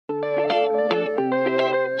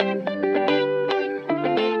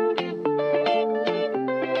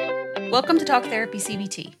Welcome to Talk Therapy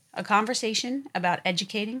CBT, a conversation about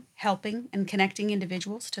educating, helping, and connecting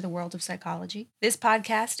individuals to the world of psychology. This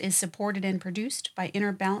podcast is supported and produced by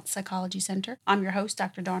Inner Balance Psychology Center. I'm your host,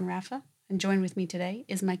 Dr. Dawn Raffa, and joined with me today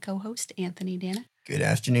is my co-host, Anthony Dana. Good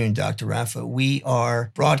afternoon, Dr. Raffa. We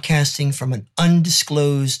are broadcasting from an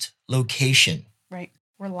undisclosed location. Right.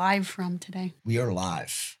 We're live from today. We are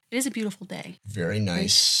live. It is a beautiful day. Very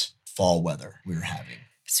nice fall weather we're having.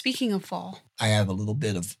 Speaking of fall, I have a little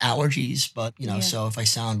bit of allergies, but, Yeah. so if I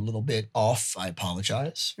sound a little bit off, I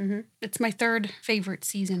apologize. It's my third favorite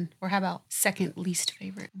season, or how about second least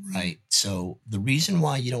favorite? Right. So the reason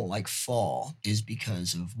why you don't like fall is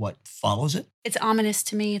because of what follows it. It's ominous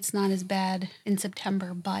to me. It's not as bad in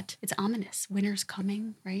September, but it's ominous. Winter's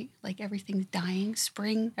coming, right? Like everything's dying.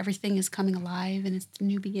 Spring, everything is coming alive and it's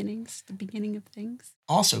new beginnings, the beginning of things.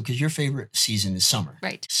 Also, because your favorite season is summer.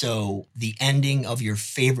 Right. So the ending of your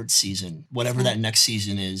favorite season, whatever that next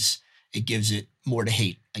season is, it gives it more to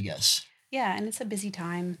hate, I guess. Yeah, and it's a busy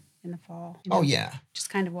time in the fall. Oh, yeah. Just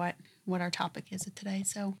kind of what our topic is today.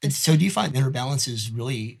 So do you find Inner Balance is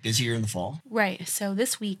really busier in the fall? Right. So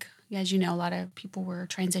this week, as you know, a lot of people were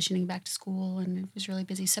transitioning back to school and it was really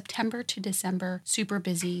busy. September to December, super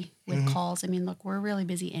busy with calls. I mean, look, we're really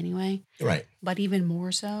busy anyway. Right. But even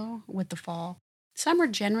more so with the fall. Summer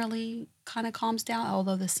generally kind of calms down,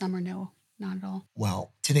 although this summer, no, not at all.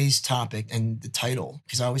 Well, today's topic and the title,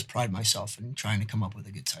 because I always pride myself in trying to come up with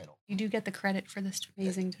a good title. You do get the credit for this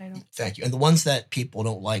amazing title. Thank you. And the ones that people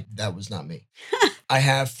don't like, that was not me. I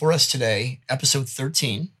have for us today, episode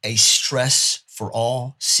 13, a stress for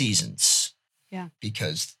all seasons. Yeah.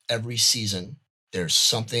 Because every season, there's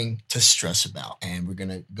something to stress about. And we're going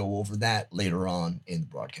to go over that later on in the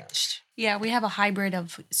broadcast. Yeah, we have a hybrid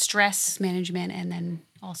of stress management and then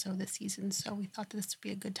also the season. So we thought this would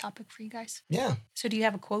be a good topic for you guys. Yeah. So do you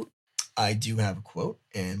have a quote? I do have a quote,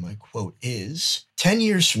 and my quote is, 10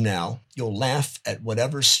 years from now, you'll laugh at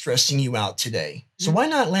whatever's stressing you out today. So why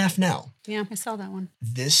not laugh now? Yeah, I saw that one.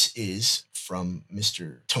 This is from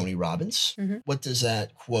Mr. Tony Robbins. What does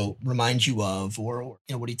that quote remind you of, or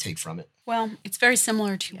what do you take from it? Well, it's very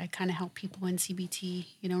similar to, I kind of help people in CBT,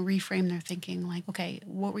 reframe their thinking like, okay,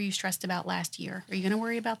 what were you stressed about last year? Are you going to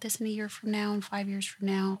worry about this in a year from now and 5 years from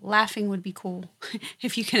now? Laughing would be cool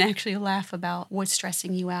if you can actually laugh about what's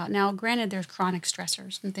stressing you out. Now, granted, there's chronic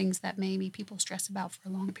stressors and things that maybe people stress about for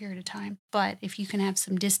a long period of time. But if you can have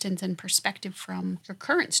some distance and perspective from your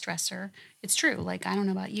current stressor, it's true. Like, I don't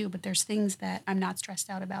know about you, but there's things that I'm not stressed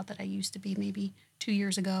out about that I used to be maybe 2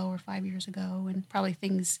 years ago or 5 years ago, and probably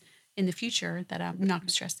things in the future that I'm not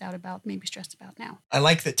stressed out about, maybe stressed about now. I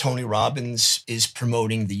like that Tony Robbins is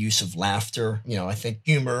promoting the use of laughter. I think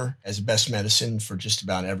humor as best medicine for just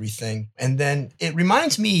about everything. And then it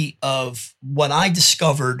reminds me of what I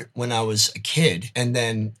discovered when I was a kid, and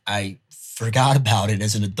then I forgot about it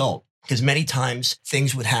as an adult. Because many times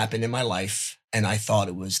things would happen in my life and I thought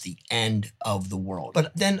it was the end of the world.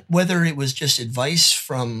 But then whether it was just advice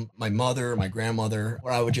from my mother, my grandmother,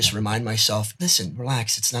 or I would just remind myself, listen,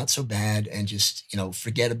 relax, it's not so bad, and just,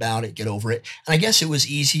 forget about it, get over it. And I guess it was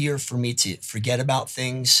easier for me to forget about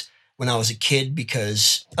things when I was a kid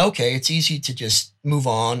because, okay, it's easy to just move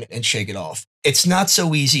on and shake it off. It's not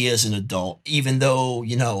so easy as an adult, even though,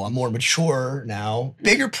 I'm more mature now.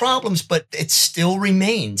 Bigger problems, but it still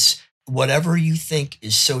remains. Whatever you think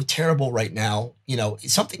is so terrible right now,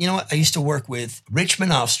 it's something, I used to work with Rich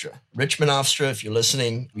Manofstra. Rich Manofstra, if you're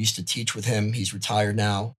listening, we used to teach with him. He's retired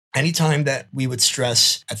now. Anytime that we would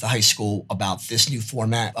stress at the high school about this new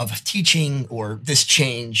format of teaching or this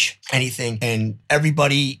change, anything, and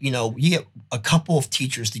everybody, you get a couple of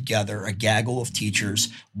teachers together, a gaggle of teachers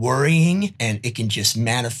worrying, and it can just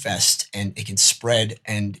manifest and it can spread.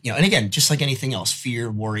 And, and again, just like anything else,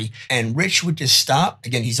 fear, worry. And Rich would just stop.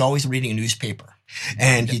 Again, he's always reading a newspaper.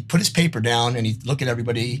 And he'd put his paper down and he'd look at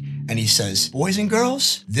everybody and he says, boys and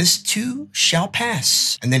girls, this too shall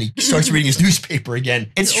pass. And then he starts reading his newspaper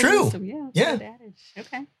again. It's true. Awesome. Yeah.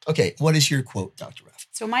 Okay. Okay. What is your quote, Dr. Raff?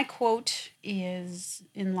 So my quote is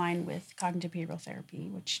in line with cognitive behavioral therapy,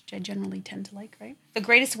 which I generally tend to like, right? The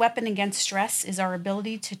greatest weapon against stress is our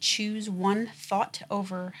ability to choose one thought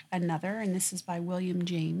over another. And this is by William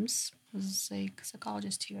James, who's a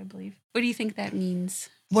psychologist too, I believe. What do you think that means?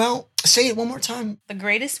 Well, say it one more time. The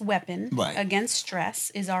greatest weapon against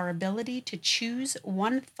stress is our ability to choose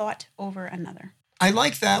one thought over another. I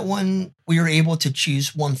like that one. We are able to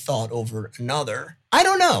choose one thought over another. I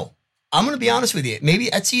don't know. I'm going to be honest with you. Maybe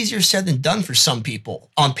that's easier said than done for some people.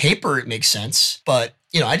 On paper, it makes sense. But,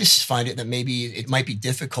 I just find it that maybe it might be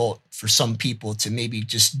difficult for some people to maybe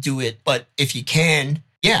just do it. But if you can,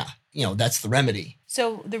 that's the remedy.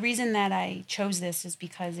 So the reason that I chose this is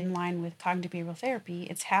because in line with cognitive behavioral therapy,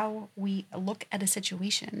 it's how we look at a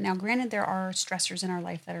situation. Now, granted, there are stressors in our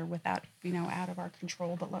life that are without, out of our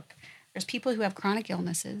control, but look, there's people who have chronic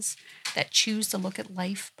illnesses that choose to look at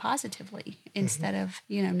life positively instead of,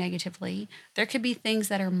 negatively. There could be things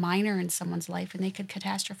that are minor in someone's life and they could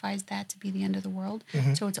catastrophize that to be the end of the world.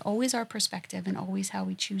 So it's always our perspective and always how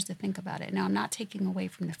we choose to think about it. Now, I'm not taking away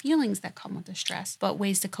from the feelings that come with the stress, but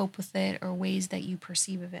ways to cope with it or ways that you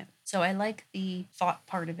perceive of it. So I like the thought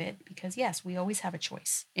part of it because, yes, we always have a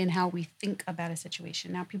choice in how we think about a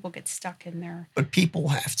situation. Now, people get stuck in their... But people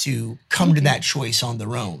have to come to that choice on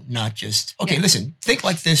their own, not just, okay, listen, think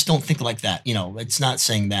like this, don't think like that. It's not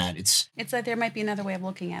saying that. It's like there might be another way of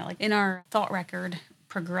looking at it. Like in our thought record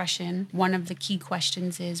progression, one of the key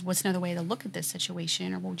questions is, what's another way to look at this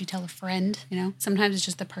situation? Or what would you tell a friend? Sometimes it's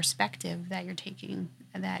just the perspective that you're taking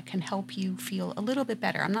that can help you feel a little bit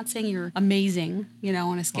better. I'm not saying you're amazing,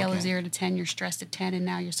 on a scale of 0 to 10, you're stressed at 10 and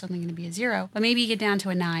now you're suddenly going to be a 0. But maybe you get down to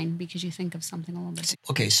a 9 because you think of something a little bit.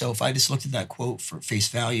 Okay, so if I just looked at that quote for face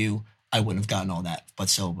value, I wouldn't have gotten all that. But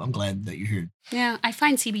so I'm glad that you're here. Yeah, I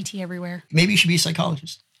find CBT everywhere. Maybe you should be a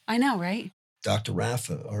psychologist. I know, right? Dr.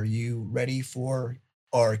 Rafa, are you ready for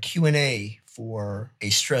our Q&A for A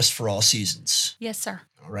Stress for All Seasons? Yes, sir.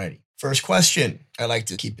 All righty. First question. I like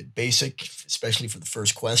to keep it basic, especially for the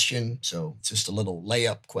first question. So it's just a little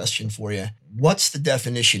layup question for you. What's the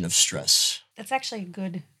definition of stress? That's actually a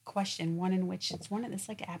good question, one in which it's one that's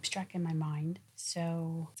like abstract in my mind.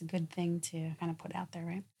 So it's a good thing to kind of put out there,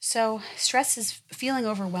 right? So stress is feeling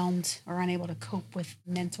overwhelmed or unable to cope with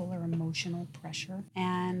mental or emotional pressure.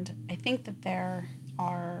 And I think that there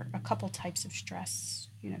are a couple types of stress,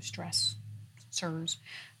 stressors,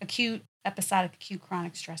 acute, episodic, acute,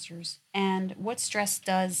 chronic stressors. And what stress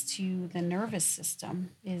does to the nervous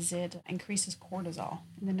system is it increases cortisol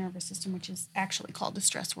in the nervous system, which is actually called the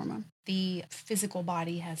stress hormone. The physical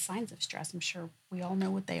body has signs of stress. I'm sure we all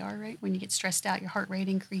know what they are, right? When you get stressed out, your heart rate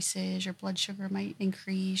increases, your blood sugar might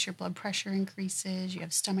increase, your blood pressure increases, you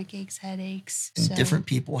have stomach aches, headaches. And different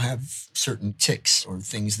people have certain tics or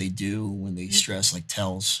things they do when they stress, like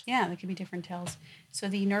tells. Yeah, there could be different tells. So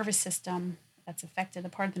the nervous system that's affected, the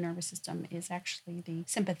part of the nervous system is actually the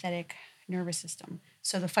sympathetic nervous system.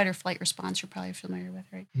 So the fight or flight response you're probably familiar with,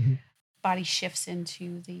 right? Body shifts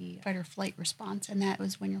into the fight or flight response, and that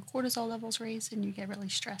was when your cortisol levels raise and you get really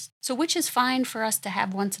stressed. So which is fine for us to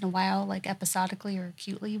have once in a while, like episodically or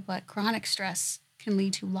acutely, but chronic stress can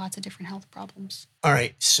lead to lots of different health problems. All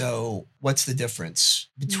right, so what's the difference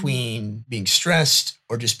between being stressed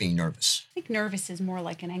or just being nervous? I think nervous is more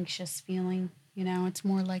like an anxious feeling. It's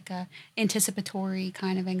more like a anticipatory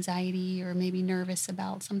kind of anxiety, or maybe nervous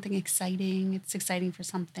about something exciting. It's exciting for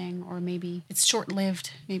something, or maybe it's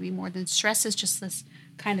short-lived, maybe more than stress is just this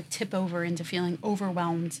kind of tip over into feeling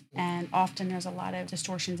overwhelmed. And often there's a lot of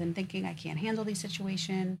distortions in thinking, I can't handle these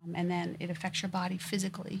situations. And then it affects your body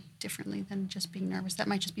physically differently than just being nervous. That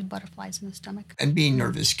might just be butterflies in the stomach. And being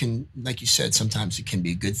nervous can, like you said, sometimes it can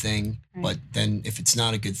be a good thing. Right. But then if it's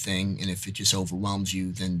not a good thing and if it just overwhelms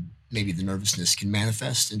you, then maybe the nervousness can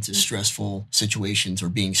manifest into stressful situations or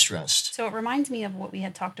being stressed. So it reminds me of what we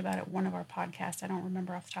had talked about at one of our podcasts. I don't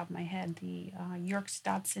remember off the top of my head, the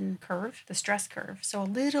Yerkes-Dodson curve, the stress curve. So a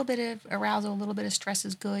little bit of arousal, a little bit of stress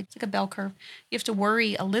is good. It's like a bell curve. You have to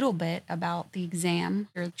worry a little bit about the exam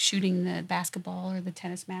or shooting the basketball or the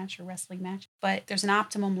tennis match or wrestling match. But there's an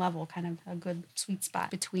optimum level, kind of a good sweet spot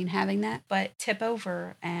between having that. But tip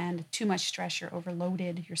over and too much stress, you're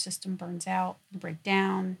overloaded, your system burns out, you break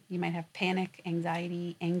down, you might have panic,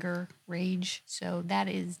 anxiety, anger, rage. So that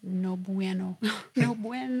is no bueno. No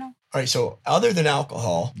bueno. All right. So other than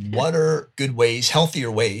alcohol, what are good ways,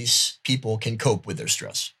 healthier ways people can cope with their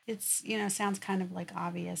stress? It's, sounds kind of like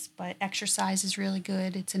obvious, but exercise is really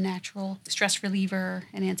good. It's a natural stress reliever,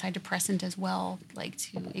 an antidepressant as well, like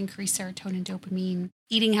to increase serotonin, dopamine.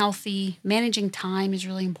 Eating healthy, managing time is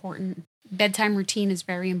really important. Bedtime routine is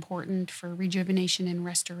very important for rejuvenation and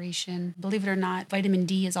restoration. Believe it or not, vitamin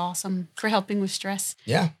D is awesome for helping with stress.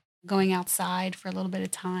 Yeah. Going outside for a little bit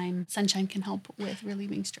of time. Sunshine can help with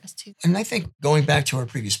relieving stress too. And I think going back to our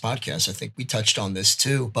previous podcast, I think we touched on this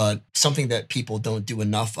too, but something that people don't do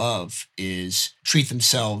enough of is treat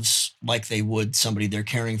themselves like they would somebody they're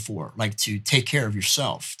caring for, like to take care of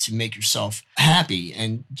yourself, to make yourself happy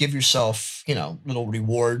and give yourself, little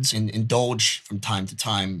rewards and indulge from time to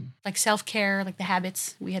time. Like self-care, like the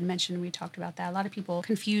habits we had mentioned, we talked about that. A lot of people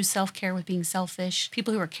confuse self-care with being selfish.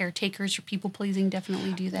 People who are caretakers or people-pleasing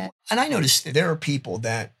definitely do that. And I noticed that there are people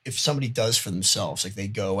that if somebody does for themselves, like they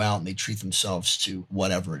go out and they treat themselves to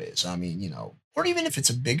whatever it is. I mean, Or even if it's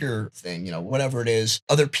a bigger thing, whatever it is,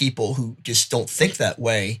 other people who just don't think that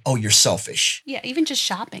way, oh, you're selfish. Yeah, even just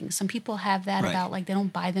shopping. Some people have that Right. about like they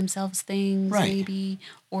don't buy themselves things Right. maybe,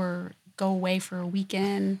 or go away for a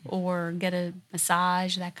weekend or get a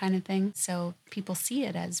massage, that kind of thing. So people see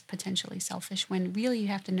it as potentially selfish when really you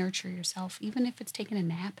have to nurture yourself. Even if it's taking a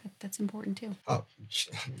nap, that's important too. Oh,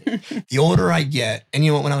 the older I get, and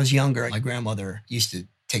when I was younger, my grandmother used to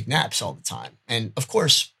take naps all the time. And of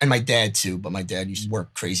course, and my dad too, but my dad used to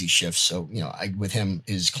work crazy shifts. So, with him,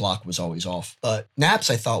 his clock was always off. But naps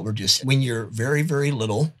I thought were just when you're very, very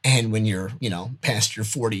little and when you're, past your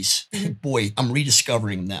 40s, boy, I'm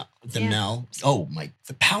rediscovering them now. Oh,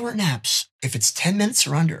 the power naps, if it's 10 minutes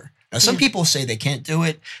or under. Now, some people say they can't do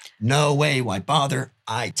it. No way, why bother?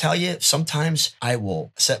 I tell you, sometimes I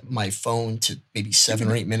will set my phone to maybe 7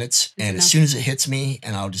 or 8 minutes. And as soon as it hits me,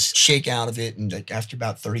 and I'll just shake out of it. And after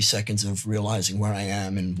about 30 seconds of realizing where I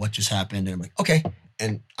am and what just happened, and I'm like, okay,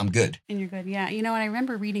 and I'm good. And you're good. Yeah. And I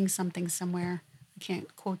remember reading something somewhere. I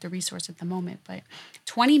can't quote the resource at the moment, but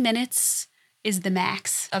 20 minutes is the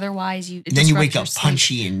max. Otherwise, then you wake up sleep.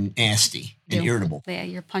 punchy and nasty and irritable. Yeah,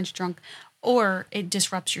 you're punch drunk. Or it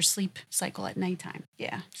disrupts your sleep cycle at nighttime.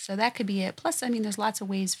 Yeah, so that could be it. Plus, there's lots of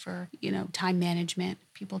ways for, time management.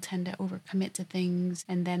 People tend to overcommit to things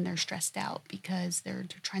and then they're stressed out because they're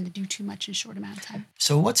trying to do too much in a short amount of time.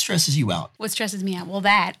 So what stresses you out? What stresses me out? Well,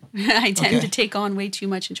 that. I tend to take on way too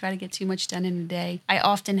much and try to get too much done in a day. I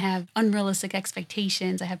often have unrealistic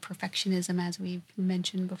expectations. I have perfectionism, as we've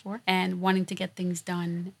mentioned before, and wanting to get things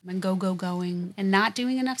done and going and not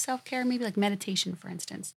doing enough self-care, maybe like meditation, for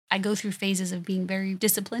instance. I go through phases of being very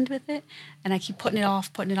disciplined with it and I keep putting it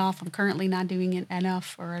off. I'm currently not doing it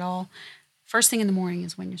enough or at all. First thing in the morning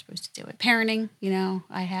is when you're supposed to do it. Parenting,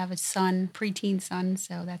 I have a preteen son,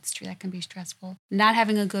 so that's true. That can be stressful. Not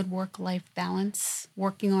having a good work-life balance,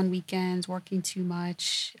 working on weekends, working too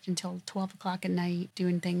much until 12 o'clock at night,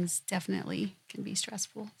 doing things definitely can be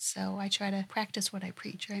stressful. So I try to practice what I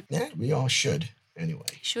preach, right? Yeah, we all should. Anyway.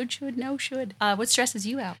 Should. What stresses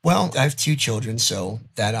you out? Well, I have 2 children, so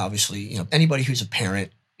that obviously, anybody who's a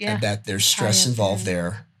parent, and that there's stress involved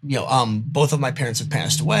there. Both of my parents have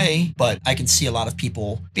passed away, but I can see a lot of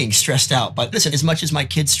people being stressed out. But listen, as much as my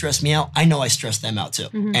kids stress me out, I know I stress them out too.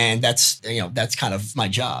 Mm-hmm. And that's kind of my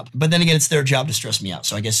job. But then again, it's their job to stress me out.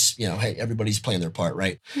 So I guess, hey, everybody's playing their part,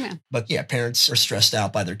 right? Yeah. But yeah, parents are stressed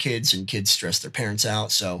out by their kids and kids stress their parents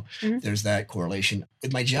out. So there's that correlation.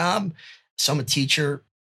 With my job, so I'm a teacher.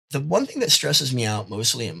 The one thing that stresses me out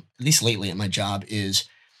mostly, at least lately at my job, is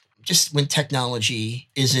just when technology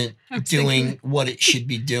isn't doing what it should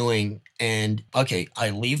be doing. And okay,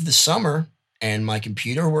 I leave the summer and my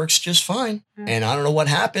computer works just fine. And I don't know what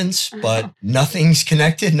happens, but nothing's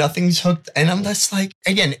connected, nothing's hooked. And I'm just like,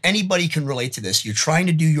 again, anybody can relate to this. You're trying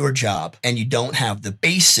to do your job and you don't have the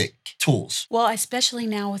basic tools. Well, especially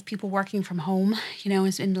now with people working from home,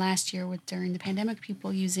 in last year during the pandemic,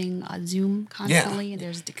 people using Zoom constantly. Yeah.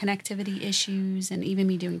 There's the connectivity issues and even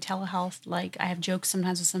me doing telehealth. Like I have jokes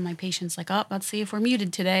sometimes with some of my patients like, oh, let's see if we're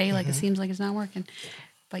muted today. Like it seems like it's not working.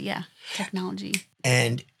 But yeah, technology.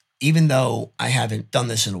 And even though I haven't done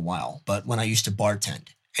this in a while, but when I used to bartend,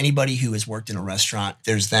 anybody who has worked in a restaurant,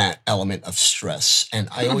 there's that element of stress. And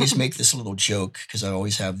I always make this little joke because I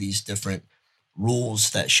always have these different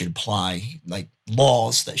rules that should apply, like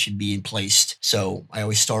laws that should be in place. So I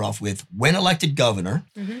always start off with, when elected governor,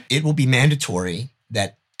 it will be mandatory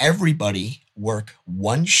that everybody work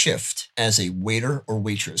 1 shift as a waiter or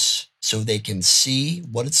waitress so they can see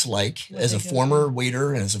what it's like as a former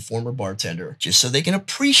waiter and as a former bartender, just so they can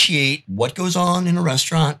appreciate what goes on in a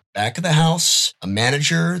restaurant, back of the house. A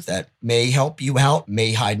manager that may help you out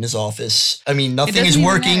may hide in his office. Nothing is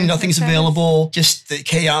working, nothing's available, just the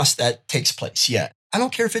chaos that takes place. Yeah. I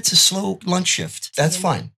don't care if it's a slow lunch shift. That's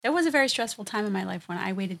fine. That was a very stressful time in my life when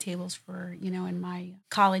I waited tables for, in my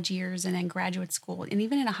college years and then graduate school. And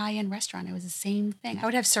even in a high-end restaurant, it was the same thing. I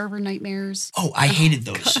would have server nightmares. Oh, I hated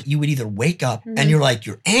those. God. You would either wake up and you're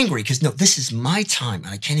angry because, no, this is my time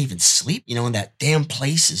and I can't even sleep. And that damn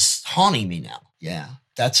place is haunting me now. Yeah,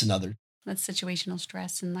 that's another. That's situational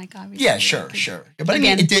stress and obviously. Yeah, sure. But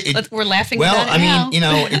again, we're laughing about it now.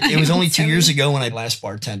 It was only 2 years ago when I last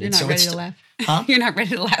bartended. You're not ready to laugh. Huh? You're not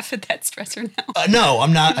ready to laugh at that stressor now. No,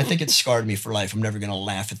 I'm not. I think it's scarred me for life. I'm never going to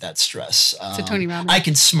laugh at that stress. So Tony Robbins. I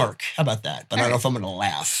can smirk. How about that? But I don't know if I'm going to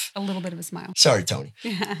laugh. A little bit of a smile. Sorry, Tony.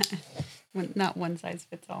 Not one size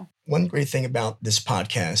fits all. One great thing about this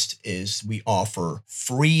podcast is we offer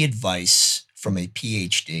free advice from a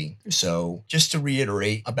PhD. So just to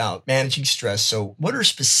reiterate about managing stress. So what are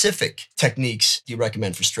specific techniques do you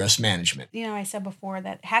recommend for stress management? I said before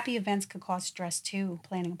that happy events could cause stress too,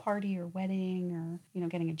 planning a party or wedding or,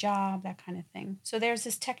 getting a job, that kind of thing. So there's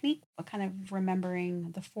this technique of kind of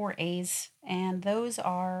remembering the 4 A's, and those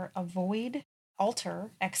are avoid,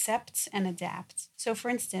 alter, accept, and adapt. So for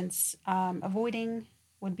instance, avoiding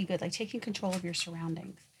would be good, like taking control of your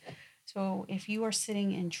surroundings. So if you are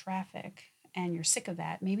sitting in traffic and you're sick of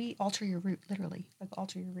that, maybe alter your route, literally, like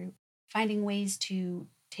alter your route. Finding ways to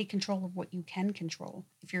take control of what you can control.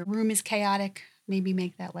 If your room is chaotic, maybe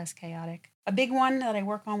make that less chaotic. A big one that I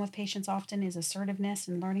work on with patients often is assertiveness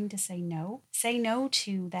and learning to say no. Say no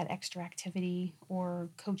to that extra activity or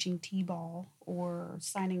coaching T-ball or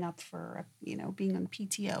signing up for, being on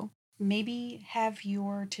PTO. Maybe have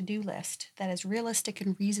your to-do list that is realistic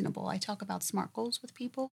and reasonable. I talk about SMART goals with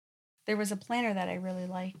people. There was a planner that I really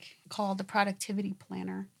like called the Productivity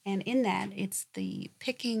Planner. And in that, it's the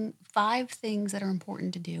picking 5 things that are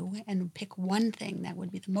important to do and pick one thing that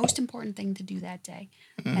would be the most important thing to do that day.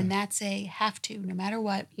 Mm-hmm. And that's a have to, no matter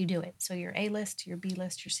what, you do it. So your A list, your B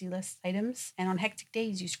list, your C list items. And on hectic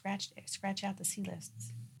days, you scratch out the C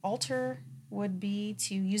lists. Alter would be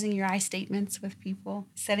to using your I statements with people,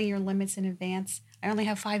 setting your limits in advance. I only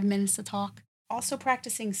have 5 minutes to talk. Also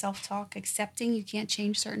practicing self-talk, accepting you can't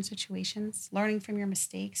change certain situations, learning from your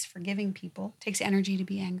mistakes, forgiving people. It takes energy to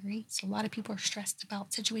be angry. So a lot of people are stressed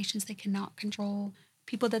about situations they cannot control,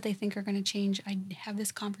 people that they think are going to change. I have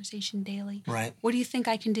this conversation daily. Right. What do you think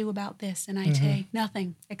I can do about this? And I say,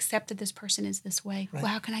 nothing. Accept that this person is this way. Right.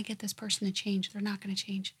 Well, how can I get this person to change? They're not going to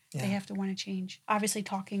change. Yeah. They have to want to change. Obviously,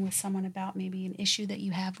 talking with someone about maybe an issue that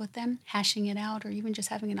you have with them, hashing it out, or even just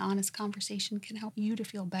having an honest conversation can help you to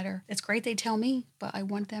feel better. It's great they tell me, but I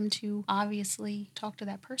want them to obviously talk to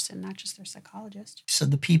that person, not just their psychologist. So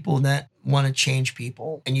the people that want to change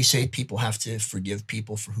people, and you say people have to forgive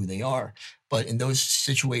people for who they are. But in those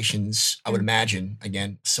situations, I would imagine,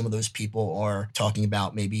 again, some of those people are talking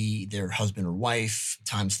about maybe their husband or wife,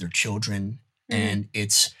 times their children. Mm-hmm. And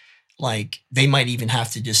it's like they might even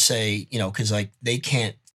have to just say, because like they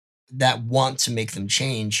can't, that want to make them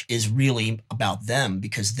change is really about them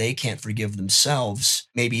because they can't forgive themselves.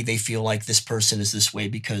 Maybe they feel like this person is this way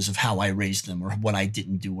because of how I raised them or what I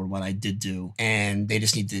didn't do or what I did do. And they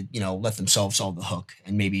just need to, let themselves off the hook.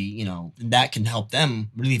 And maybe, that can help them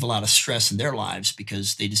relieve a lot of stress in their lives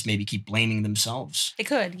because they just maybe keep blaming themselves. They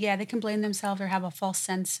could. Yeah, they can blame themselves or have a false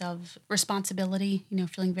sense of responsibility,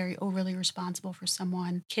 feeling very overly responsible for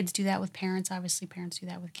someone. Kids do that with parents. Obviously, parents do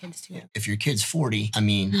that with kids too. Yeah. If your kid's 40, I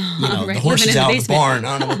mean... right. The horse is out of the barn.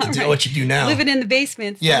 I don't know what to do, what you do now. Living in the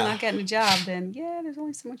basement, still not getting a job, then there's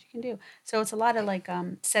only so much you can do. So it's a lot of like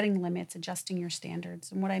setting limits, adjusting your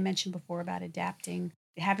standards. And what I mentioned before about adapting,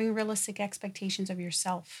 having realistic expectations of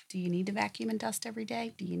yourself. Do you need to vacuum and dust every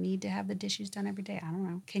day? Do you need to have the dishes done every day? I don't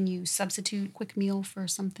know. Can you substitute a quick meal for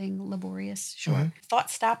something laborious? Sure. Mm-hmm.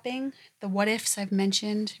 Thought stopping, the what ifs I've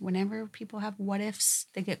mentioned. Whenever people have what ifs,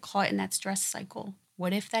 they get caught in that stress cycle.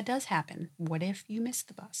 What if that does happen? What if you miss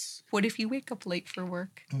the bus? What if you wake up late for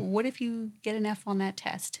work? What if you get an F on that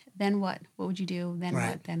test? Then what? What would you do? Then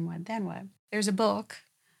what? Then what? Then what? There's a book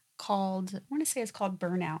called, I want to say it's called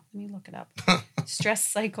Burnout. Let me look it up. Stress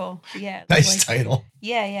Cycle. Yeah. Nice title.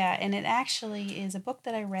 Yeah. And it actually is a book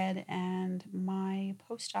that I read and my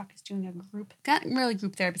postdoc is doing a group, not really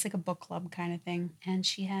group therapy, it's like a book club kind of thing. And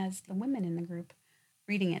she has the women in the group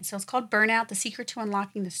reading it. So it's called Burnout, The Secret to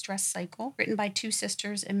Unlocking the Stress Cycle, written by 2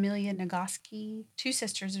 sisters, Amelia Nagoski. 2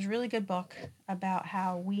 sisters is a really good book about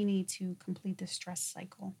how we need to complete the stress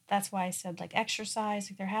cycle. That's why I said like exercise,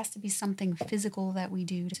 like there has to be something physical that we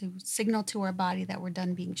do to signal to our body that we're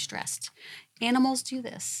done being stressed. Animals do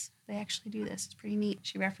this. They actually do this. It's pretty neat.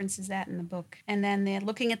 She references that in the book. And then they're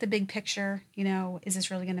looking at the big picture, is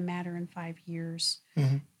this really going to matter in 5 years?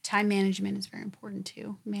 Mm-hmm. Time management is very important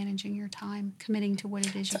too. Managing your time, committing to what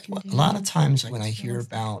it is you can do. A lot of times when I hear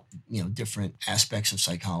about, different aspects of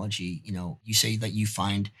psychology, you say that you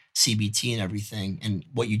find CBT and everything. And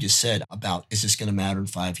what you just said about, is this going to matter in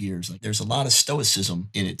 5 years? Like there's a lot of stoicism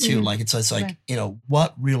in it too. Mm-hmm. Like it's like, right.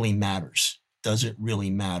 What really matters? Does it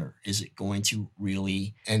really matter? Is it going to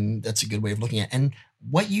really? And that's a good way of looking at it. And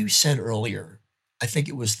what you said earlier, I think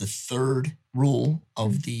it was the 3rd rule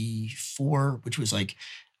of the 4, which was like,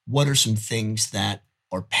 what are some things that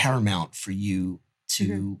are paramount for you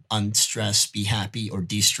to unstress, be happy, or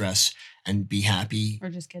de-stress and be happy? Or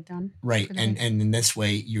just get done. Right. And in this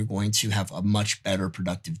way, you're going to have a much better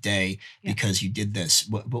productive day because you did this.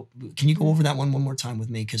 Can you go over that one more time with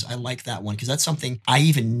me? Because I like that one. Because that's something I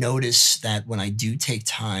even notice that when I do take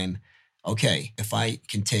time, okay, if I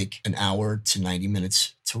can take an hour to 90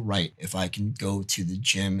 minutes to write, if I can go to the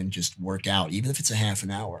gym and just work out, even if it's a half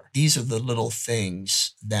an hour, these are the little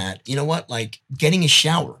things that, you know what, like getting a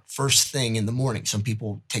shower first thing in the morning. Some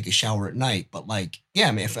people take a shower at night, but like, yeah,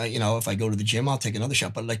 I mean, if I go to the gym, I'll take another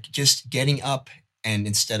shower, but like just getting up and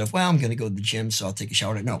instead of, well, I'm going to go to the gym, so I'll take a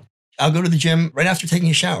shower. No, I'll go to the gym right after taking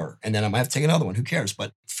a shower and then I might have to take another one. Who cares?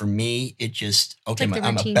 But for me, it just, okay, like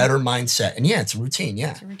I'm a better mindset. And yeah, it's a routine.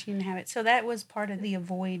 Yeah. It's a routine habit. So that was part of the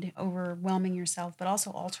avoid overwhelming yourself, but also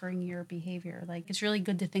altering your behavior. Like it's really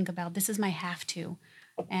good to think about this is my have to.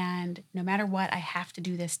 And no matter what, I have to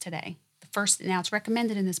do this today. Now it's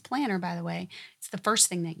recommended in this planner, by the way, it's the first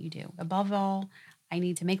thing that you do. Above all, I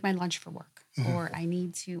need to make my lunch for work, or I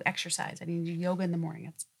need to exercise. I need to do yoga in the morning.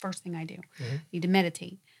 That's the first thing I do. I need to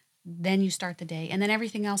meditate. Then you start the day, and then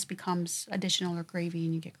everything else becomes additional or gravy,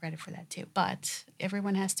 and you get credit for that too. But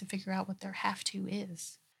everyone has to figure out what their have to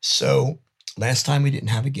is. So last time we didn't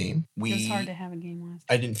have a game. It was hard to have a game last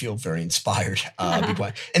time. I didn't feel very inspired.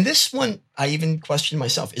 And this one, I even questioned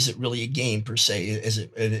myself: is it really a game per se? Is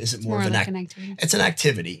it more of an activity? It's an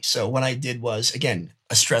activity. So what I did was, again,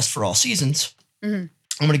 a stress for all seasons. I'm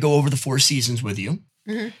going to go over the 4 seasons with you,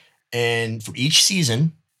 and for each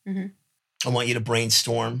season, I want you to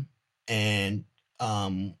brainstorm. And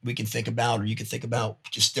we can think about, or you can think about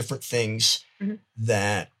just different things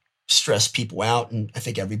that stress people out. And I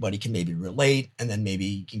think everybody can maybe relate. And then maybe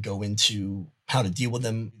you can go into how to deal with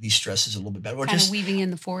them, these stresses a little bit better. Or kind just of weaving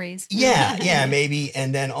in the 4As. Yeah, maybe.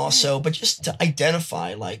 And then also, but just to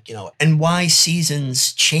identify and why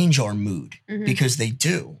seasons change our mood, because they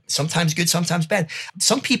do. Sometimes good, sometimes bad.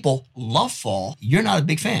 Some people love fall. You're not a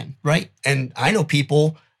big fan, right? And I know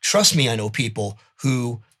people, trust me, I know people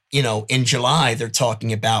who, in July, they're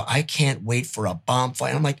talking about, I can't wait for a bomb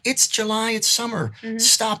fight. I'm like, it's July, it's summer.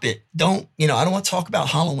 Stop it. Don't, I don't want to talk about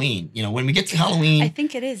Halloween. When we get to Halloween. I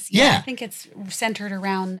think it is. Yeah. I think it's centered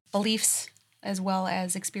around beliefs as well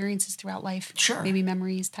as experiences throughout life. Sure. Maybe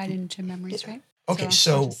memories tied into memories, right? Okay,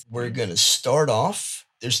 so we're going to start off.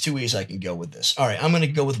 There's 2 ways I can go with this. All right, I'm going to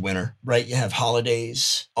go with winter, right? You have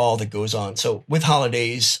holidays, all that goes on. So with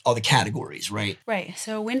holidays, all the categories, right? Right.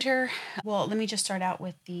 So winter, well, let me just start out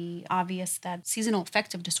with the obvious that seasonal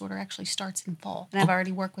affective disorder actually starts in fall. And I've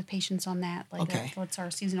already worked with patients on that. What's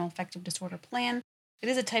our seasonal affective disorder plan? It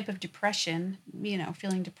is a type of depression,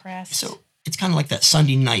 feeling depressed. So it's kind of like that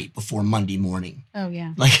Sunday night before Monday morning. Oh,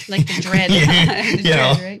 yeah. Like the dread. The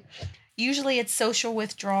dread, right? Usually it's social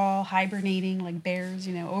withdrawal, hibernating like bears,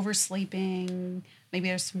 oversleeping. Maybe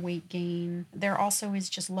there's some weight gain. There also is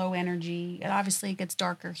just low energy. And obviously it gets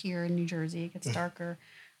darker here in New Jersey. It gets darker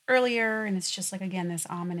earlier. And it's just like, again, this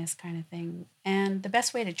ominous kind of thing. And the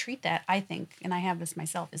best way to treat that, I think, and I have this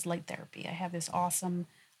myself, is light therapy. I have this awesome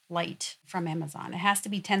light from Amazon. It has to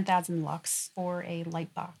be 10,000 lux for a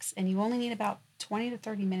light box. And you only need about 20 to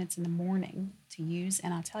 30 minutes in the morning to use.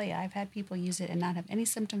 And I'll tell you, I've had people use it and not have any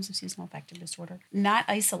symptoms of seasonal affective disorder. Not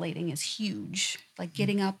isolating is huge. Like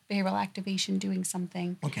getting up, behavioral activation, doing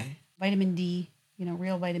something. Okay. Vitamin D,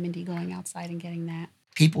 real vitamin D, going outside and getting that.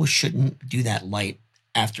 People shouldn't do that light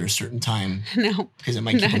after a certain time. No. Because it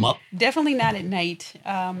might keep them up. Definitely not at night.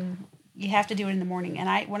 You have to do it in the morning.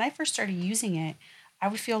 And when I first started using it, I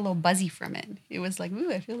would feel a little buzzy from it. It was like,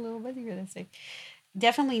 ooh, I feel a little buzzy for this thing.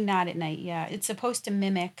 Definitely not at night, yeah. It's supposed to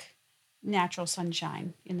mimic natural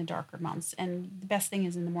sunshine in the darker months. And the best thing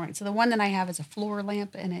is in the morning. So the one that I have is a floor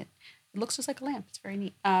lamp, and it looks just like a lamp. It's very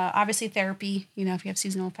neat. Obviously therapy, if you have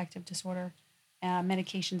seasonal affective disorder,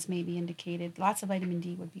 medications may be indicated. Lots of vitamin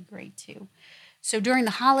D would be great too. So during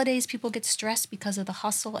the holidays, people get stressed because of the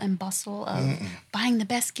hustle and bustle of buying the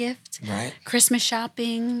best gift, right? Christmas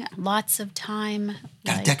shopping, lots of time.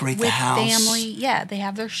 Gotta decorate with the house. Family. Yeah, they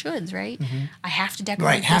have their shoulds, right? I have to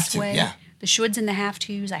decorate this way. Yeah. The shoulds and the have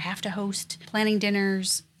tos. I have to host, planning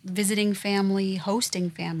dinners, visiting family, hosting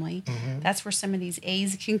family. That's where some of these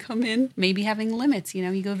A's can come in. Maybe having limits.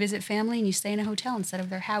 You go visit family and you stay in a hotel instead of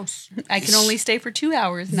their house. I can only stay for 2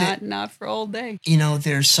 hours, not for all day.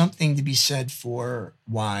 There's something to be said for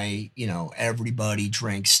why, everybody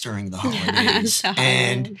drinks during the holidays.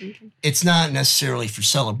 And it's not necessarily for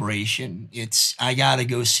celebration. It's, I got to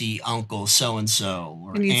go see Uncle so-and-so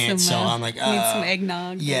or Aunt so. I'm like, need some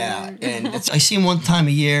eggnog. Yeah. And I see him one time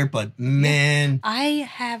a year, but man. I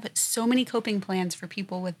have so many coping plans for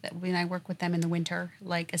people when I work with them in the winter,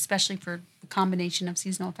 like especially for the combination of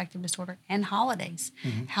seasonal affective disorder and holidays.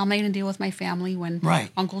 How am I going to deal with my family when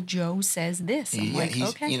Uncle Joe says this? I'm like,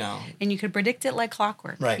 okay. And you could predict it like clockwork.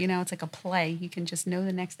 Right. It's like a play. You can just know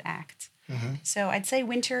the next act. So I'd say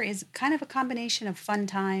winter is kind of a combination of fun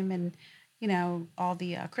time and, all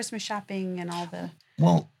the Christmas shopping and all the...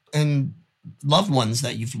 Well, and loved ones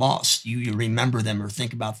that you've lost, you remember them or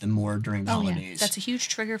think about them more during the Oh, holidays. yeah. That's a huge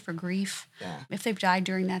trigger for grief. Yeah. If they've died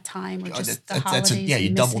during that time or just the That's holidays. yeah, you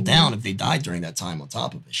and double missing down them. if they died during that time on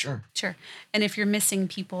top of it, sure. Sure. And if you're missing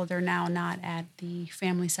people, they're now not at the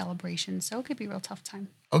family celebration. So it could be a real tough time.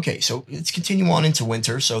 Okay, so let's continue on into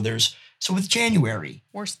winter. So with January,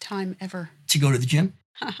 Worst time ever. to go to the gym.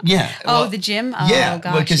 Yeah. Oh, well, the gym? Oh, yeah,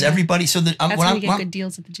 gosh. because yeah. everybody. So That's when you get good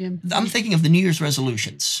deals at the gym. I'm thinking of the New Year's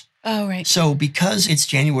resolutions. Oh, right. So because it's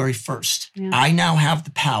January 1st, Yeah. I now have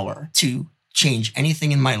the power to change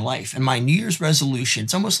anything in my life. And my New Year's resolution,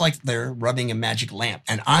 it's almost like they're rubbing a magic lamp.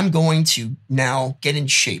 And I'm going to now get in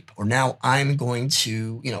shape, or now I'm going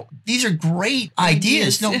to, these are great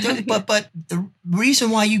ideas. No, but the reason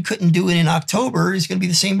why you couldn't do it in October is going to be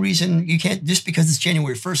the same reason you can't, just because it's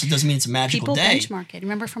January 1st, it doesn't mean it's a magical People day. benchmark it.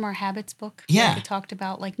 Remember from our habits book? Yeah. It talked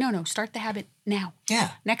about no, start the habit now.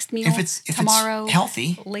 Yeah. Next meal, If it's tomorrow,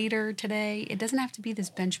 healthy. later today. It doesn't have to be this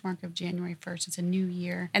benchmark of January 1st. It's a new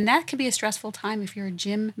year. And that could be a stressful time if you're a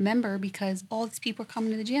gym member because all these people are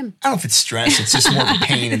coming to the gym. I don't know if it's stress. It's just more of a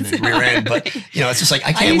pain in the rear end. But, it's just like,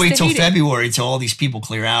 I can't wait till hate it. February till all these people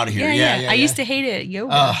clear out of here. Yeah. I used to hate it.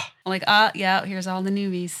 Yoga. I'm like, yeah, here's all the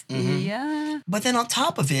newbies. Mhm. Yeah. But then on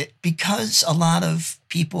top of it, because a lot of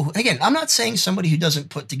people, again, I'm not saying somebody who doesn't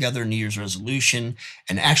put together a New Year's resolution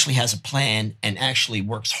and actually has a plan and actually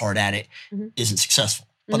works hard at it Mhm. isn't successful.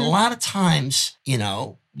 But a lot of times,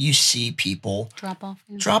 you see people Drop off.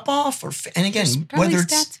 Yeah. drop off, and again, There's probably whether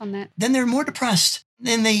it's, stats on that. then they're more depressed.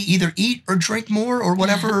 Then they either eat or drink more or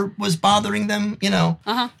whatever was bothering them,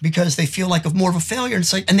 Uh-huh. because they feel like more of a failure. And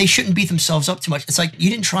it's like, and they shouldn't beat themselves up too much. It's like, you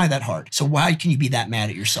didn't try that hard. So why can you be that mad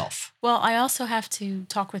at yourself? Well, I also have to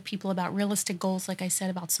talk with people about realistic goals, like I said,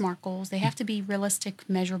 about SMART goals. They have to be realistic,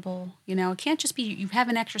 measurable. It can't just be you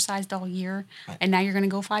haven't exercised all year and now you're going to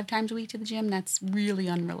go 5 times a week to the gym. That's really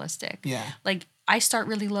unrealistic. Yeah. Like I start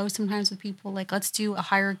really low sometimes with people. Like, let's do a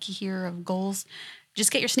hierarchy here of goals. Just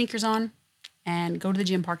get your sneakers on and go to the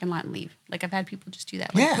gym parking lot and leave. Like I've had people just do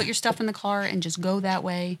that. Like put your stuff in the car and just go that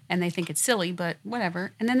way. And they think it's silly, but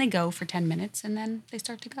whatever. And then they go for 10 minutes and then they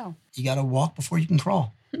start to go. You got to walk before you can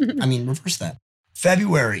crawl. Reverse that.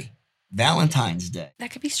 February, Valentine's Day.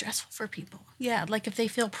 That could be stressful for people. Yeah, like if they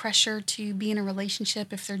feel pressure to be in a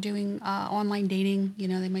relationship, if they're doing online dating,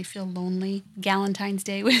 they might feel lonely. Galentine's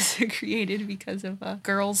Day was created because of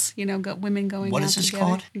girls, women going What out is this together.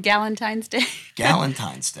 called? Galentine's Day.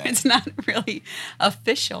 Galentine's Day. It's not really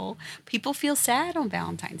official. People feel sad on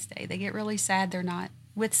Valentine's Day. They get really sad they're not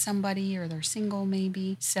with somebody or they're single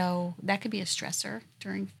maybe. So that could be a stressor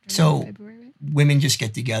during February. Right? Women just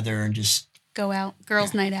get together and just Go out,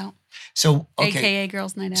 girls' night out. So, okay. AKA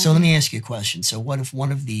girls' night out. So let me ask you a question. So what if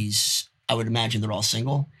one of these, I would imagine they're all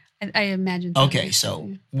single? I imagine. So. Okay,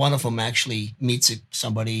 so one of them actually meets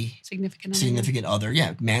somebody, significant other,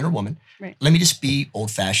 man or woman. Right. Let me just be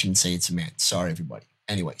old-fashioned and say it's a man. Sorry, everybody.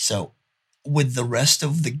 Anyway, so would the rest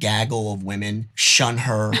of the gaggle of women shun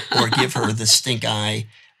her or give her the stink eye?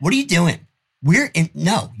 What are you doing? You're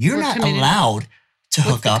not committed. allowed to What's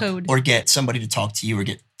hook the up code? or get somebody to talk to you or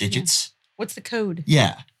get digits. What's the code?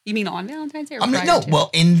 Yeah. You mean on Valentine's Day or I'm prior no, to?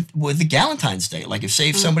 well, with the Galentine's Day, like if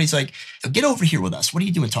somebody's like, get over here with us. What are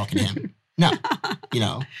you doing talking to him? No,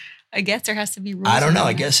 I guess there has to be rules. I don't know. around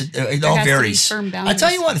I that. guess it There all has to be varies. firm I boundaries.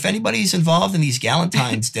 tell you what, if anybody's involved in these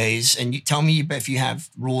Galentine's days, and you tell me if you have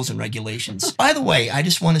rules and regulations. By the way, I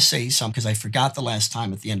just want to say something because I forgot the last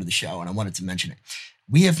time at the end of the show, and I wanted to mention it.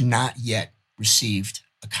 We have not yet received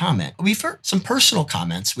a comment. We've heard some personal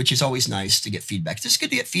comments, which is always nice to get feedback. It's just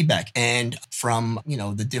good to get feedback. And from,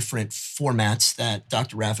 the different formats that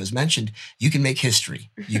Dr. Raff has mentioned, you can make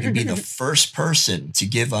history. You can be the first person to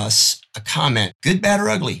give us a comment, good, bad, or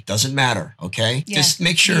ugly, doesn't matter. Okay. Yeah. Just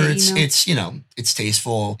make sure it's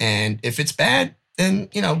tasteful. And if it's bad, then,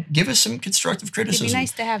 give us some constructive criticism. It'd be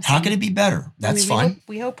nice to have How some. can it be better? That's fine.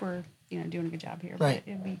 We hope we're, doing a good job here. Right.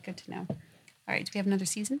 But it'd be good to know. All right. Do we have another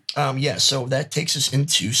season? So that takes us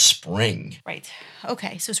into spring. Right.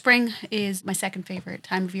 Okay. So spring is my second favorite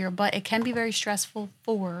time of year, but it can be very stressful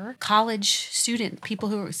for college student, people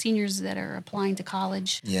who are seniors that are applying to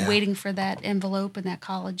college, waiting for that envelope and that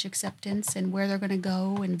college acceptance and where they're going to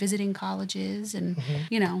go and visiting colleges. And,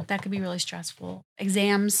 that could be really stressful.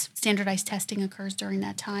 Exams, standardized testing occurs during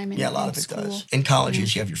that time. A lot of it school. does. In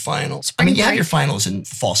colleges, you have your finals. Spring you have break. your finals in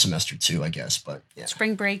fall semester too, I guess, but yeah.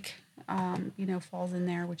 Spring break. falls in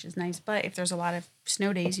there, which is nice. But if there's a lot of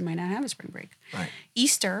snow days, you might not have a spring break. Right.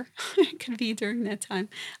 Easter could be during that time.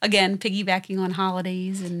 Again, piggybacking on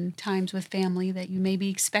holidays and times with family that you may be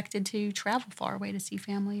expected to travel far away to see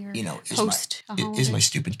family or host a holiday. Is my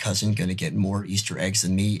stupid cousin going to get more Easter eggs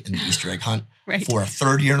than me in the Easter egg hunt right. for a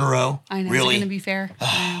third year in a row? I know. Really? It's going to be fair.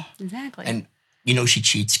 Yeah, exactly. And she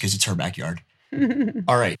cheats because it's her backyard.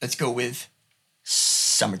 All right, let's go with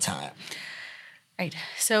summertime. Right.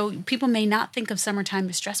 So people may not think of summertime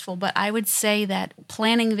as stressful, but I would say that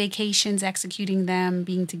planning vacations, executing them,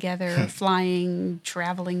 being together, flying,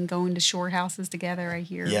 traveling, going to shore houses together. I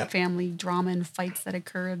hear family drama and fights that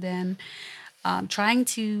occur then. Trying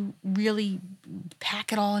to really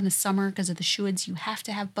pack it all in the summer because of the shoulds. You have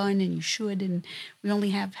to have fun and you should. And we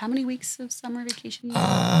only have how many weeks of summer vacation?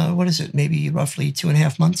 What is it? Maybe roughly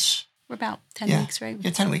 2.5 months? We're about 10 weeks, right?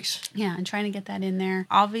 Yeah, 10 weeks. Yeah, and trying to get that in there.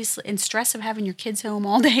 Obviously, and stress of having your kids home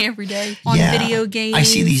all day, every day on video games. I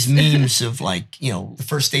see these memes of the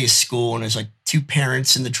first day of school and there's like two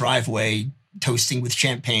parents in the driveway toasting with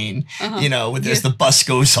champagne, as the bus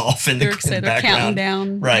goes off in the background. They're counting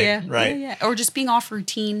down. Right, right. Yeah. Or just being off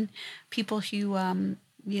routine. People who,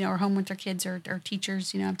 are home with their kids or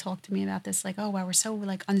teachers, have talked to me about this, like, oh, wow, we're so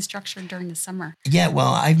unstructured during the summer. Yeah, well,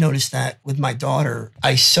 I've noticed that with my daughter.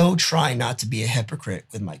 I so try not to be a hypocrite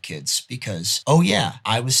with my kids because,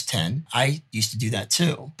 I was 10. I used to do that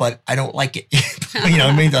too, but I don't like it.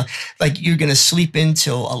 You're going to sleep in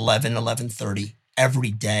till 11:30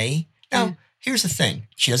 every day. Now, here's the thing.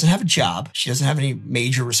 She doesn't have a job. She doesn't have any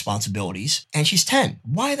major responsibilities. And she's 10.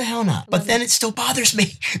 Why the hell not? But then it still bothers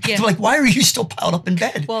me. Yeah. Why are you still piled up in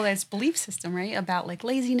bed? Well, that's belief system, right? About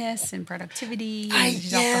laziness and productivity. And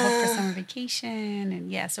she's off the hook for summer vacation.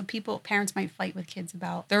 And so parents might fight with kids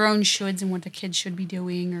about their own shoulds and what the kids should be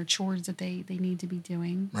doing or chores that they need to be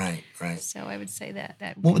doing. Right, right. So I would say that.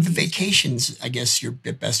 Well, with the vacations, I guess your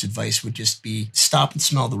best advice would just be stop and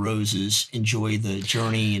smell the roses, enjoy the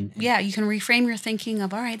journey. And you can reframe your thinking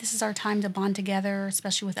of, all right, this is our time to bond together,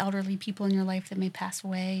 especially with elderly people in your life that may pass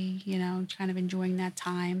away, kind of enjoying that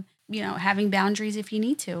time. Having boundaries if you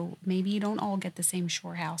need to. Maybe you don't all get the same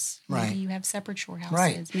shore house. Maybe you have separate shore houses.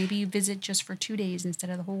 Right. Maybe you visit just for 2 days instead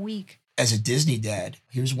of the whole week. As a Disney dad,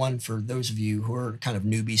 here's one for those of you who are kind of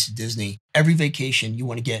newbies to Disney. Every vacation, you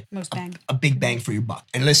want to get a big bang for your buck.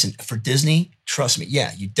 And listen, for Disney, trust me,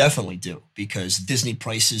 you definitely do. Because Disney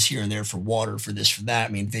prices here and there for water, for this, for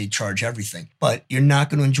that, they charge everything. But you're not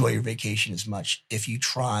going to enjoy your vacation as much if you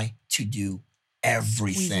try to do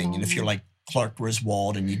everything. And if you're like Clark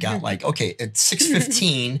Griswold and you got at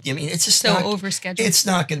 6:15, it's just so overscheduled. It's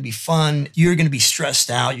not going to be fun. You're going to be stressed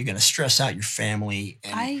out. You're going to stress out your family.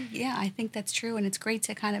 And I think that's true. And it's great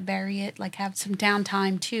to kind of vary it, have some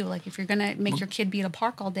downtime too. Like if you're going to make your kid be at a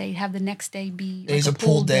park all day, have the next day be there's a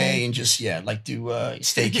pool day and just, do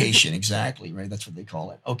staycation. Exactly. Right. That's what they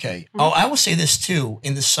call it. Okay. Mm-hmm. Oh, I will say this too.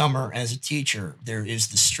 In the summer as a teacher, there is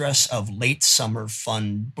the stress of late summer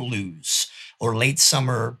fun blues. Or late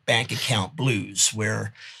summer bank account blues,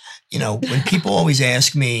 where, when people always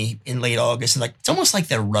ask me in late August, and it's almost like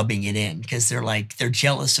they're rubbing it in because they're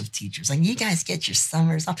jealous of teachers. Like, you guys get your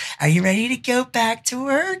summers off. Are you ready to go back to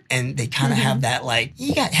work? And they kind of have that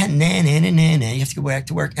you got, you have to go back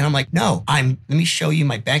to work. And I'm like, no, let me show you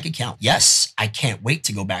my bank account. Yes, I can't wait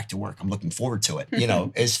to go back to work. I'm looking forward to it.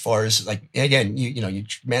 As far as again, you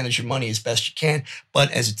manage your money as best you can.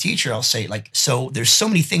 But as a teacher, I'll say so there's so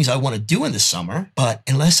many things I want to do in the summer, but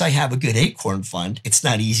unless I have a good Acorn fund, it's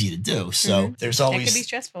not easy to do. So there's always... That could be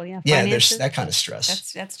stressful, yeah. Yeah, there's that kind of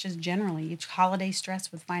stress. That's just generally. It's holiday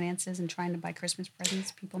stress with finances and trying to buy Christmas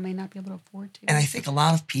presents people may not be able to afford to. And I think a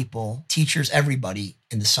lot of people, teachers, everybody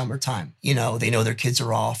in the summertime, they know their kids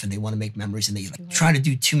are off and they want to make memories and they try to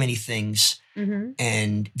do too many things. Mm-hmm.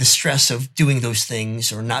 And the stress of doing those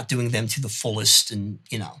things or not doing them to the fullest and,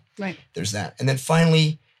 right. There's that. And then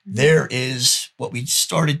finally, there is what we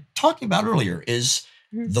started talking about earlier is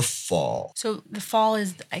the fall. So the fall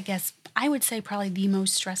is, I guess, I would say probably the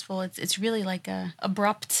most stressful. It's really like a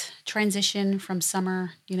abrupt transition from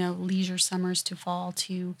summer, leisure summers to fall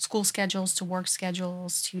to school schedules, to work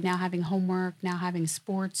schedules, to now having homework, now having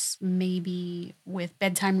sports, maybe with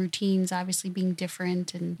bedtime routines obviously being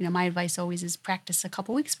different. And, my advice always is practice a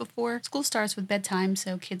couple weeks before school starts with bedtime.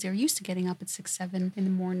 So kids are used to getting up at 6, 7 in the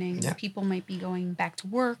morning. Yeah. People might be going back to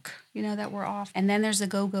work, that we're off. And then there's the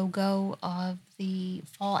go of the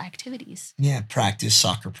fall activities. Yeah, practice,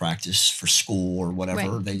 soccer practice for school or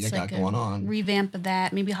whatever they got going on. Revamp of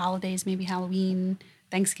that, maybe holidays, maybe Halloween,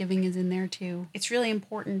 Thanksgiving is in there too. It's really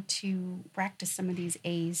important to practice some of these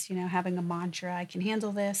A's, having a mantra. I can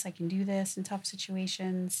handle this. I can do this in tough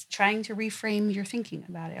situations. Trying to reframe your thinking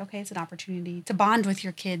about it. Okay, it's an opportunity to bond with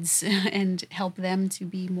your kids and help them to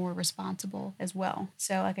be more responsible as well.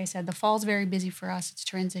 So like I said, the fall's very busy for us. It's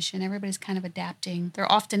transition. Everybody's kind of adapting.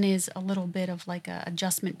 There often is a little bit of like a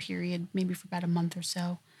adjustment period, maybe for about a month or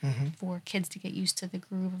so. For kids to get used to the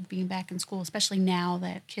groove of being back in school, especially now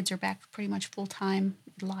that kids are back pretty much full-time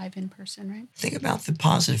live in person, right? Think about the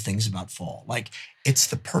positive things about fall. Like, it's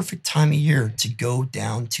the perfect time of year to go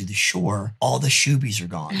down to the shore. All the shoebies are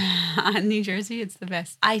gone. In New Jersey, it's the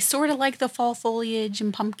best. I sort of like the fall foliage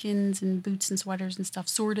and pumpkins and boots and sweaters and stuff,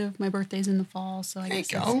 sort of. My birthday's in the fall, so I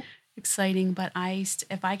guess it's exciting. But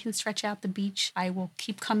if I can stretch out the beach, I will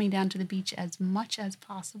keep coming down to the beach as much as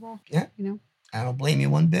possible. Yeah. I don't blame you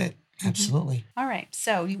one bit. Absolutely. All right.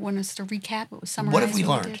 So you want us to recap? What was summarized? What have we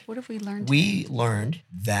learned? What have we learned? We learned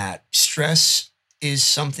that stress is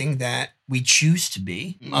something that we choose to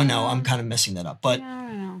be. Oh, no, I'm kind of messing that up. But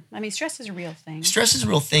no. I mean, stress is a real thing. Stress is a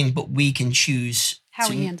real thing, but we can choose how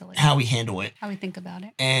we handle it. How we handle it. How we think about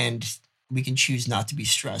it. And we can choose not to be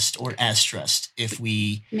stressed or as stressed if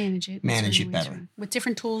we manage it better. With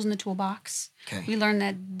different tools in the toolbox. Okay. We learn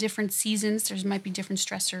that different seasons, there might be different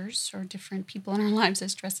stressors or different people in our lives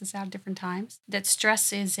that stress us out at different times. That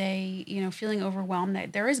stress is feeling overwhelmed.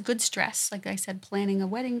 That there is good stress, like I said, planning a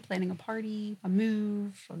wedding, planning a party, a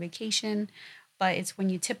move, a vacation. But it's when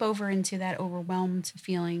you tip over into that overwhelmed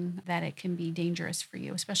feeling that it can be dangerous for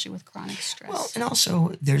you, especially with chronic stress. Well, and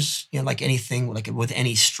also there's, like anything, like with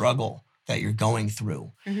any struggle that you're going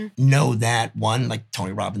through, know that one, like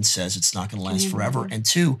Tony Robbins says, it's not going to last forever. And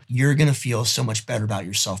two, you're going to feel so much better about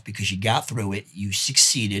yourself because you got through it, you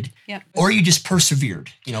succeeded, or you just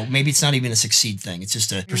persevered. Maybe it's not even a succeed thing. It's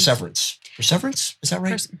just a perseverance. Perseverance? Is that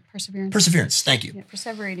right? Perseverance. Perseverance. Thank you. Yeah,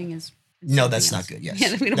 perseverating is... No, that's not good. Yes.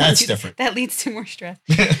 Yeah, we don't that's different. That leads to more stress.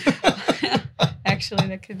 Actually,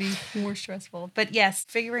 that could be more stressful. But yes,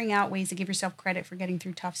 figuring out ways to give yourself credit for getting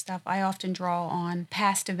through tough stuff. I often draw on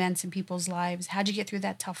past events in people's lives. How'd you get through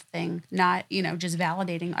that tough thing? Not, just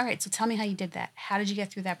validating. All right, so tell me how you did that. How did you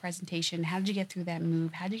get through that presentation? How did you get through that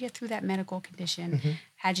move? How did you get through that medical condition?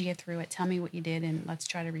 How'd you get through it? Tell me what you did, and let's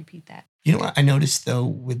try to repeat that. You know what I noticed though,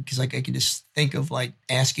 because I could just think of like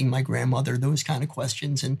asking my grandmother those kind of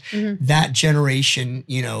questions, and that generation,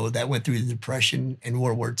 that went through the Depression and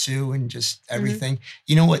World War II and just everything.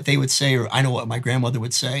 You know what they would say, or I know what my grandmother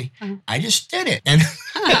would say. I just did it, and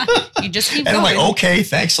you just keep and going. I'm like, okay,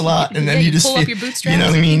 thanks a lot, and then you just pull up your bootstraps. You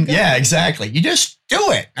know what I mean? Yeah, exactly. You just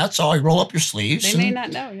do it. That's all. You roll up your sleeves. They may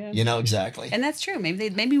not know. Yeah. Exactly. And that's true.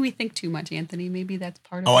 Maybe we think too much, Anthony. Maybe that's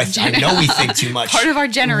part of. I know we think too much. Part of our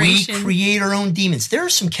generation. We create our own demons. There are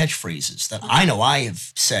some catchphrases that I know I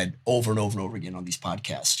have said over and over and over again on these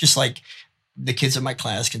podcasts. Just like the kids in my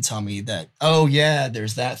class can tell me that, oh yeah,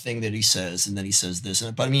 there's that thing that he says, and then he says this.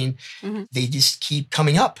 But I mean, they just keep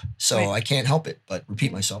coming up. So I can't help it but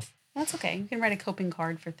repeat myself. That's okay. You can write a coping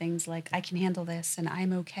card for things like, I can handle this, and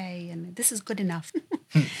I'm okay, and this is good enough.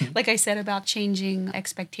 Like I said about changing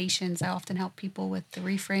expectations, I often help people with the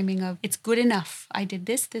reframing of, it's good enough. I did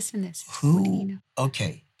this, this, and this.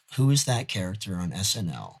 Okay. Who is that character on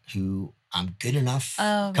SNL who I'm good enough?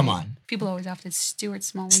 Oh, come on. People always often Stuart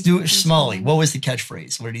Smalley. Stuart Smalley. What was the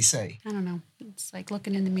catchphrase? What did he say? I don't know. It's like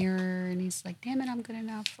looking in the mirror and he's like, damn it, I'm good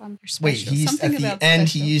enough. I'm special. Wait, at the end,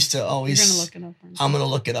 he used to always... You're going to look it up. I'm going to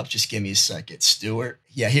look it up. Just give me a second. Stuart.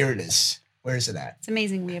 Yeah, here it is. Where is it at? It's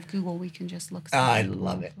amazing. We have Google. We can just look. I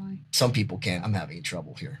love it. Some people can't. I'm having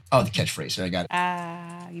trouble here. Oh, the catchphrase. I got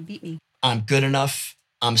it. You beat me. I'm good enough.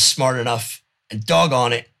 I'm smart enough. And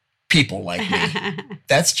doggone it, people like me.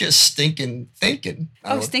 That's just stinking thinking.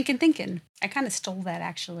 Stinking thinking. I kind of stole that,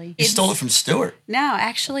 actually. You stole it from Stuart? No,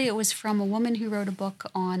 actually, it was from a woman who wrote a book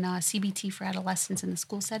on CBT for adolescents in the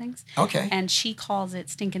school settings. Okay. And she calls it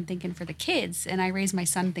stinking thinking for the kids. And I raised my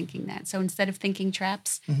son thinking that. So instead of thinking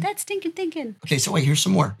traps, that's stinking thinking. Okay, so wait, here's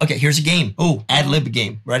some more. Okay, here's a game. Oh, ad lib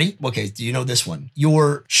game. Ready? Okay, do you know this one?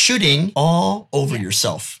 You're shooting all over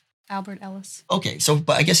yourself. Albert Ellis. Okay,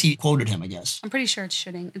 but I guess he quoted him, I guess. I'm pretty sure it's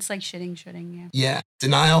shooting. It's like shitting, yeah. Yeah.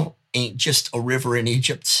 Denial ain't just a river in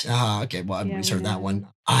Egypt. Okay, well, I've always heard that one.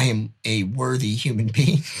 I am a worthy human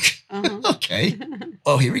being. Okay.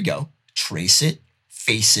 Oh, here we go. Trace it,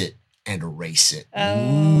 face it, and erase it.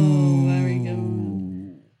 Oh, there we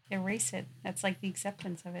go. Erase it. That's like the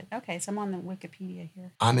acceptance of it. Okay, so I'm on the Wikipedia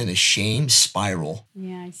here. I'm in a shame spiral.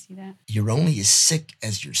 Yeah, I see that. You're only as sick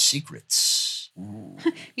as your secrets.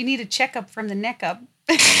 You need a checkup from the neck up.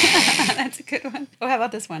 That's a good one. Oh, how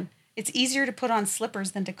about this one? It's easier to put on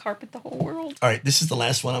slippers than to carpet the whole world. All right, this is the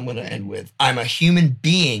last one I'm going to end with. I'm a human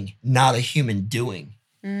being, not a human doing.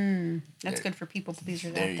 That's good for people pleasers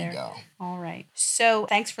out There there. you go. All right. So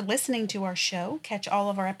thanks for listening to our show. Catch all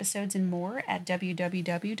of our episodes and more at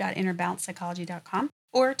www.innerbalancepsychology.com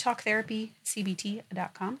or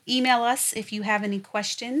talktherapycbt.com. Email us if you have any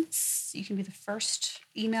questions. You can be the first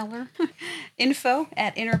emailer.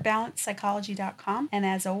 info@innerbalancepsychology.com. And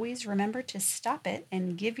as always, remember to stop it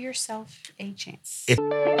and give yourself a chance.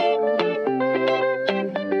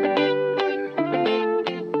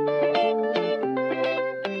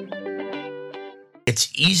 It's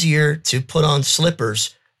easier to put on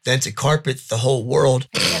slippers than to carpet the whole world.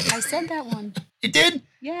 I said that one. You did?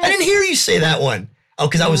 Yes. I didn't hear you say that one. Oh,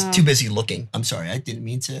 because I was too busy looking. I'm sorry. I didn't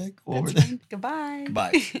mean to go over that. Goodbye.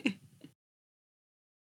 Goodbye.